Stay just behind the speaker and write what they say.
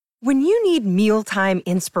When you need mealtime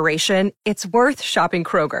inspiration, it's worth shopping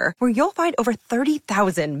Kroger, where you'll find over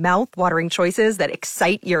 30,000 mouth-watering choices that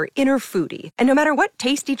excite your inner foodie. And no matter what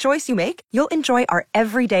tasty choice you make, you'll enjoy our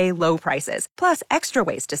everyday low prices, plus extra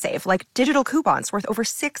ways to save, like digital coupons worth over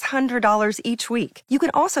 $600 each week. You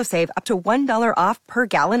can also save up to $1 off per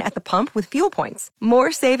gallon at the pump with fuel points.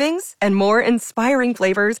 More savings and more inspiring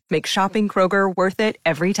flavors make shopping Kroger worth it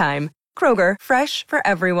every time. Kroger, fresh for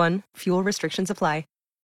everyone. Fuel restrictions apply.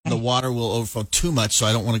 The water will overflow too much, so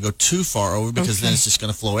I don't want to go too far over because then it's just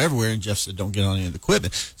going to flow everywhere. And Jeff said, don't get on any of the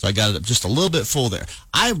equipment. So I got it up just a little bit full there.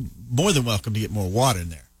 I'm more than welcome to get more water in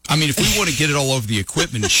there. I mean, if we want to get it all over the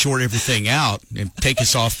equipment and short everything out and take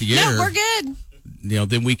us off the air. No, we're good.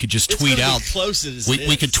 Then we could just tweet out.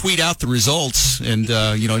 We could tweet out the results and,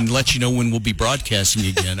 and let you know when we'll be broadcasting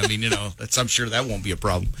again. I mean, I'm sure that won't be a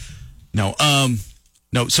problem.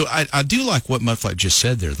 No, so I do like what Mudflap just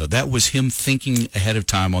said there, though. That was him thinking ahead of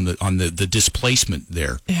time on the displacement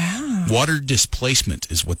there. Yeah. Water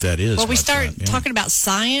displacement is what that is. Well, we start talking about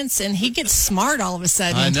science, and he gets smart all of a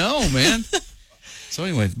sudden. I know, man. So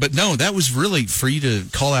anyway, but no, that was really for you to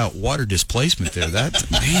call out water displacement there.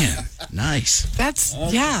 Man, nice. That's,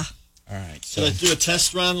 yeah. All right. So let's do a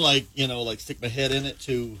test run, like stick my head in it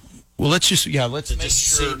to... Well, let's make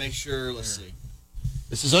sure, let's see.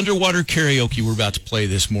 This is Underwater Karaoke we're about to play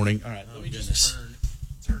this morning. All right, let me just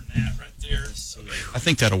turn that right there. I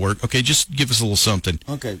think that'll work. Okay, just give us a little something.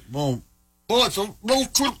 Okay, well, it's a little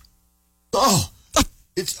too... Oh, I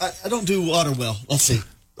don't do water well. Let's see.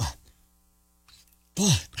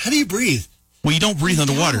 Boy, how do you breathe? Well, you don't breathe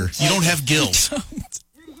underwater. You don't have gills.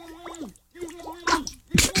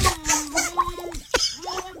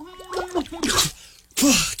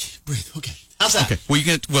 Breathe, okay. How's that? Okay.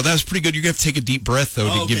 Well, that was pretty good. You're going to have to take a deep breath,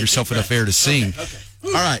 though, to give yourself enough air to sing. Okay.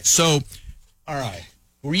 All right. So,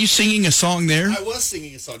 were you singing a song there? I was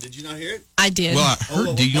singing a song. Did you not hear it? I did. Well, I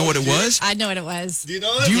heard. Do you know what it was? I know what it was. Do you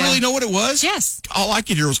know it? Do you really know what it was? Yes. All I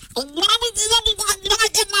could hear was... Do you want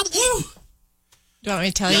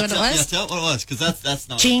me to tell you what it was? Yeah, tell what it was, because that's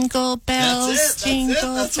not... Jingle bells, that's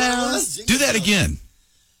jingle That's bells. Jingle Do that bells. again.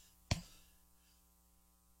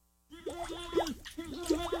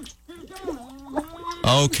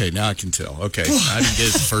 Okay, now I can tell. Okay, I didn't get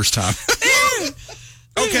it the first time.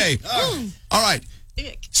 Okay, all right.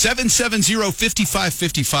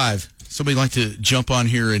 770-5555. Somebody like to jump on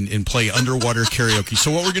here and play Underwater Karaoke. So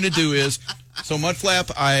what we're going to do is,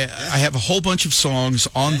 Mudflap, I have a whole bunch of songs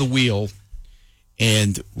on the wheel,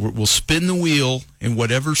 and we'll spin the wheel, and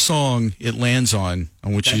whatever song it lands on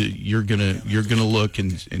which you're gonna look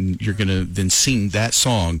and you're gonna then sing that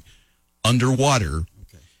song underwater,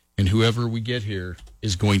 and whoever we get here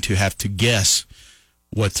is going to have to guess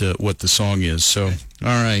what the song is. So,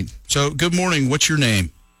 all right. So, good morning. What's your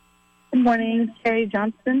name? Good morning, Terry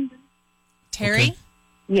Johnston. Terry? Okay.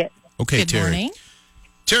 Yes. Okay, Good Terry. morning.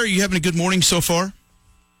 Terry, you having a good morning so far?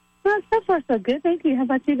 Well, so far so good. Thank you. How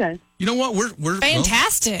about you guys? You know what? We're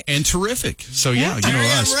Fantastic. and terrific. So yeah, you know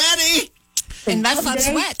us. I'm ready. And Mudflap's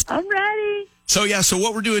wet. I'm ready. So yeah, so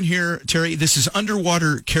what we're doing here, Terry, this is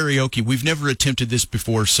Underwater Karaoke. We've never attempted this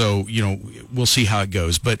before, so we'll see how it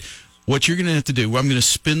goes. But what you're going to have to do, I'm going to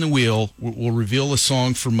spin the wheel. We'll reveal a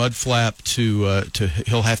song for Mudflap to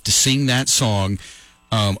he'll have to sing that song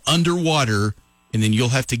underwater, and then you'll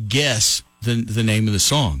have to guess the name of the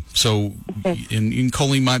song. So, and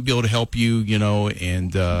Colleen might be able to help you,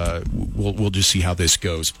 and we'll just see how this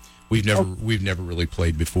goes. We've never really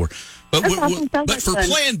played before, but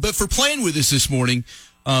for playing with us this morning,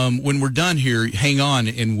 when we're done here, hang on,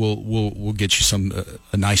 and we'll get you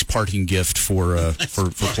a nice parting gift for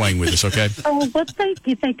playing with us. Okay. Oh, well, thank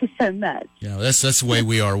you so much. Yeah, that's the way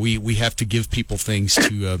we are. We have to give people things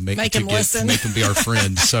to make them listen, make them be our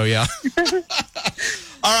friend. So yeah.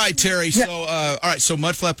 All right, Terry. So all right. So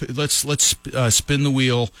Mudflap, let's spin the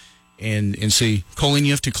wheel and see. Colleen,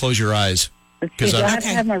 you have to close your eyes. Do I have to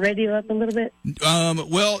have my radio up a little bit?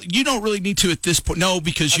 Well, you don't really need to at this point. No,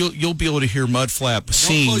 because you'll be able to hear Mudflap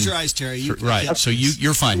sing. Don't close your eyes, Terry. Right. Yep. So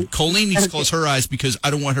you're fine. Colleen needs to close her eyes because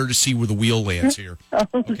I don't want her to see where the wheel lands here. Okay,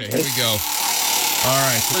 here we go. All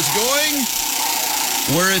right. So it's going.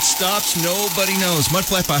 Where it stops, nobody knows.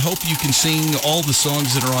 Mudflap, I hope you can sing all the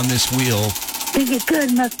songs that are on this wheel. Sing it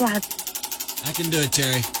good, Mudflap. I can do it,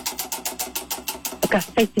 Terry. Okay,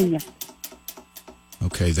 faith in you.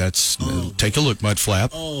 Okay, take a look, Mudflap.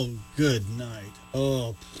 Oh, good night.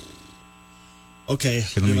 Oh. Okay,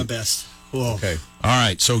 I'll do my best. Whoa. Okay. All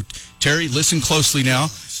right, so Terry, listen closely now.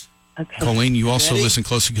 Okay. Colleen, you also Ready? listen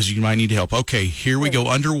closely because you might need help. Okay, here we go.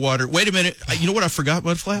 Underwater. Wait a minute. You know what I forgot,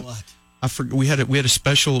 Mudflap? What? I forgot we have a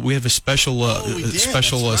special we did. special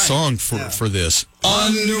That's right. song for this.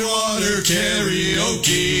 Underwater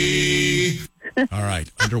karaoke. All right,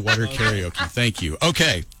 underwater karaoke. Thank you.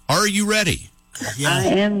 Okay, are you ready? I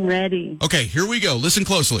am ready. Okay, here we go. Listen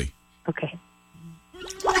closely. Okay.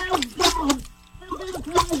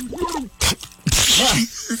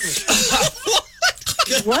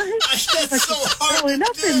 What? That's so hard Throwing to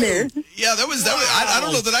up do. in there. Yeah, that was. I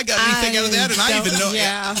don't know that I got anything out of that, and I even know.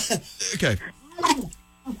 Yeah. Okay.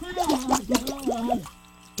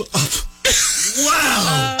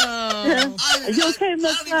 Wow. Are you okay, I don't even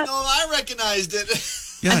Muskrat? know I recognized it.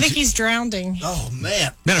 Yeah, I think he's drowning. Oh,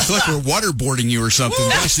 man. man, I feel like we're waterboarding you or something.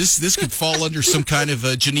 Gosh, this could fall under some kind of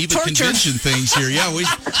Geneva Torture. Convention things here. Yeah, we.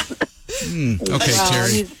 Okay, Wow,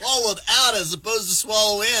 Terry. he's- Swallowed out as opposed to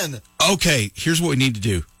swallow in. Okay, here's what we need to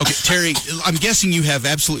do. Okay, Terry, I'm guessing you have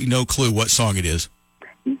absolutely no clue what song it is.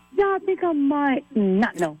 Yeah, I think I might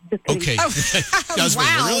not know. Just kidding. Okay. I was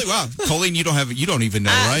Wow. really wow. Colleen, you don't even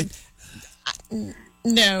know, right?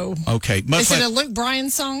 No. Okay. Is it a Luke Bryan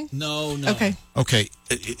song? No, no. Okay. Okay.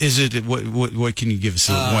 Is it what can you give us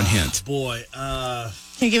one hint? Boy, Can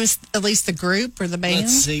you give us at least the group or the band?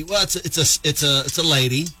 let's see. Well, it's a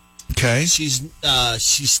lady. Okay. She's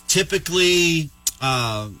typically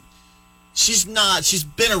she's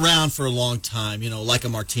been around for a long time, like a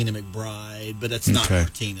Martina McBride, but it's not Okay.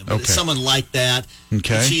 Martina, but it's Okay. someone like that.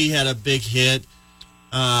 Okay. And she had a big hit.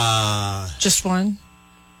 Just one?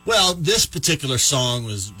 Well, this particular song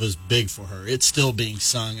was big for her. It's still being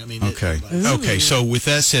sung. I mean, Okay. Okay. So with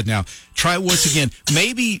that said, now try once again.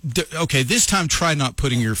 Maybe okay. This time, try not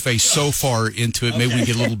putting your face so far into it. Maybe we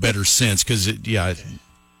get a little better sense because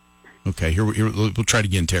Okay. Here we'll try it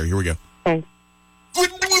again, Terry. Here we go.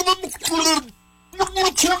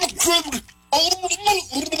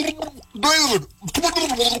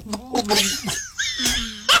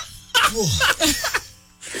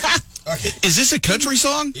 Okay. Is this a country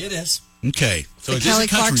song? It is. Okay. So The it is a Kelly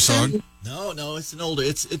country Clarkson? song. No, it's an older.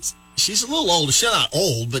 It's she's a little older. She's not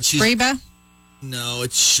old, but she's Reba? no.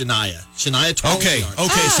 It's Shania Twain. Okay.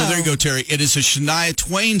 Okay. So there you go, Terry. It is a Shania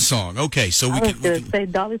Twain song. Okay. So I we was can. going to say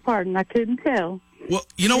Dolly Parton. I couldn't tell. Well,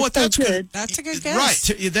 you know what? so That's good. good. That's a good guess.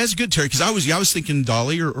 Right, that's good, Terry. Because I was thinking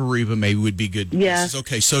Dolly or Reba maybe would be good. Yeah. guesses.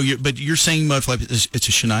 Okay, so you're saying Mudflap. It's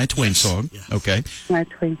a Shania Twain song. Yeah. Okay. My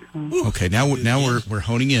Twain song. Okay. Now we're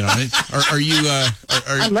honing in on it. Are you?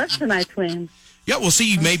 I love Shania Twain. Yeah. Well,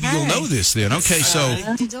 see, maybe you'll know this then. Okay. So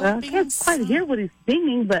I can't quite hear what he's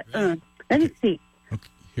singing, but let me see.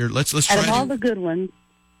 here, let's Out of all try. the good ones.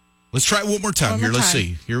 Let's try it one more time. One Here, more let's time.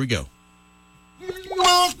 see. Here we go.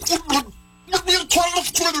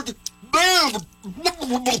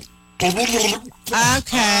 Okay. Okay.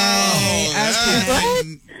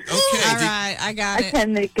 Okay. All right. I got I it.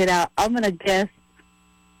 can't make it out. I'm going to guess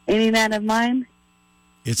Any Man of Mine.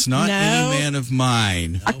 It's not No. Any Man of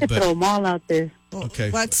Mine. I could but- throw them all out there. Okay.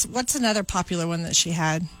 What's another popular one that she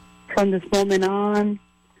had? From this moment on.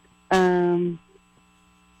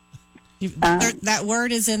 That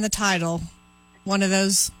word is in the title. One of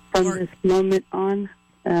those. From word- this moment on.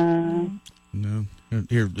 No.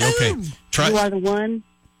 Here. Okay. Try. You Are the One.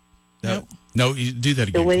 No. No. You do that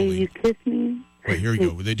The again. Way Colleen. You Kiss Me. Wait. Here we go.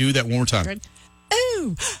 They do that one more time. Good.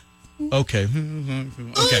 Ooh. Okay.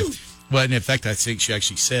 Okay. Well, and in fact, I think she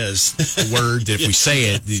actually says the word that if we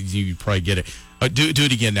say it, you probably get it. Do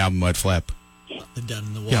it again now, Mudflap. Down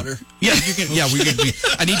in the Yeah. water. Yeah, you can. Yeah, we can be.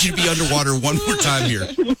 I need you to be underwater one more time here.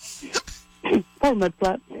 Poor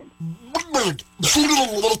Mudflap.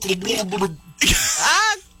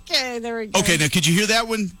 Okay, there we go. Okay, now could you hear that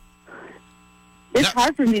one? It's That-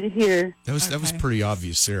 hard for me to hear. That was Okay. pretty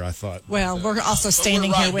obvious there. I thought. Well, we're also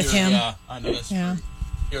standing here with him. Yeah, I know that's Yeah. true.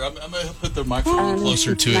 Here, I'm going to put the microphone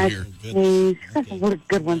closer to it here. She's got some really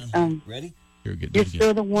good ones. Ready? Here, good. Do You're it again.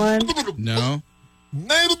 Still the One. No.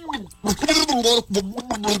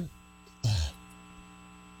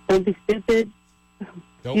 Don't Be Stupid.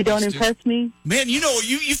 You Don't Impress Me. Man, you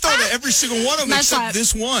thought of every single one of them That's except right.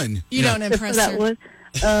 this one. You don't Except for impress that her.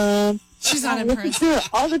 one. She's not I listen impressed. to it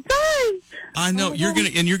all the time. I know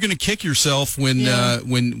you're gonna kick yourself when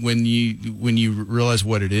when you realize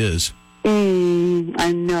what it is.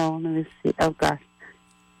 I know. Let me see. Oh, gosh.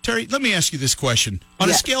 Terry, let me ask you this question: on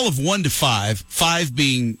a Yes. scale of 1 to 5, 5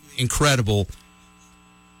 being incredible,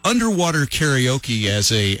 underwater karaoke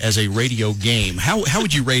as a radio game, how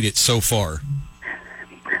would you rate it so far?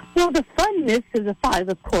 Well, the funness is a 5,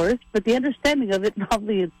 of course, but the understanding of it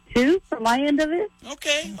probably is 2 for my end of it.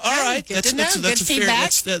 Okay, all right. good to know. That's Good a fair.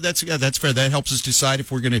 feedback. That's fair. That helps us decide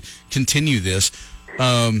if we're going to continue this.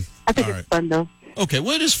 I think All it's fun, though. Okay,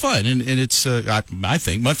 well, it is fun, and it's, I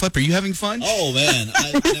think. Mudflap, are you having fun? Oh, man.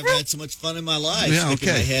 I've never had so much fun in my life. Yeah, Sticking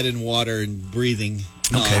okay. my head in water and breathing.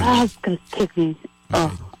 Okay. Oh, it's going to kick me.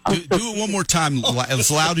 Oh, Do it one more time,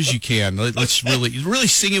 as loud as you can. Let's really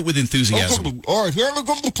sing it with enthusiasm. All right, here we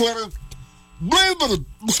go to the planet.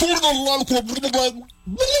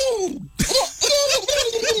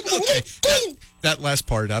 Okay, that last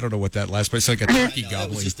part, I don't know what that last part. It's like a turkey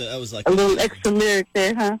gobbling. That was like a little extra lyric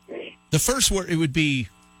there, huh? The first word, it would be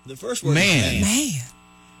the first word. man. Man.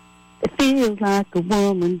 It feels like a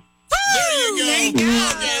woman. There you go.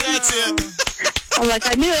 Yeah, that's it. I'm like,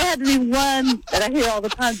 I knew it had to be one that I hear all the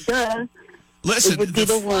time. Duh. Listen, It would be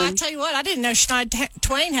the Well, I one. tell you what, I didn't know Shania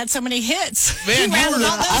Twain had so many hits. Man, He you rattled were-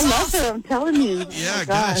 all those I love off. her. I'm telling you. yeah, Oh, my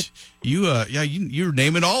God. gosh, you're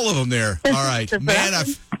naming all of them there. All right, The man,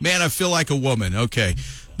 best. I feel like a woman. Okay,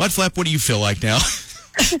 Mudflap, what do you feel like now?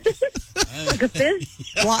 Like a fish.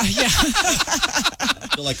 Why, yeah. I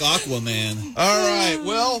feel like Aquaman. All right,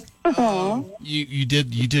 well, you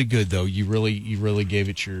did good though. You really gave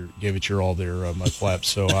it your all there, Mudflap.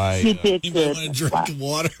 So You I did You might good. want to drink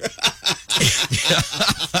water.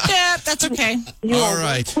 Yeah, that's okay. You All are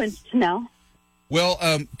right. quenched now. well,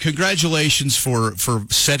 congratulations for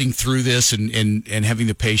setting through this and having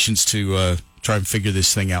the patience to try and figure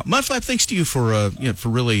this thing out. Mudflap, thanks to you for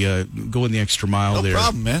really going the extra mile No there.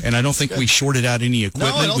 problem, man. And I don't think we shorted out any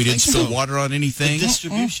equipment. I don't We didn't think spill so. water on anything.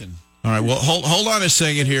 Distribution. All right, well, hold on a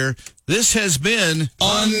second here. This has been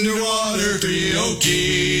Underwater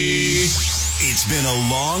Karaoke. It's been a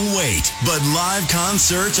long wait, but live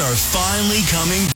concerts are finally coming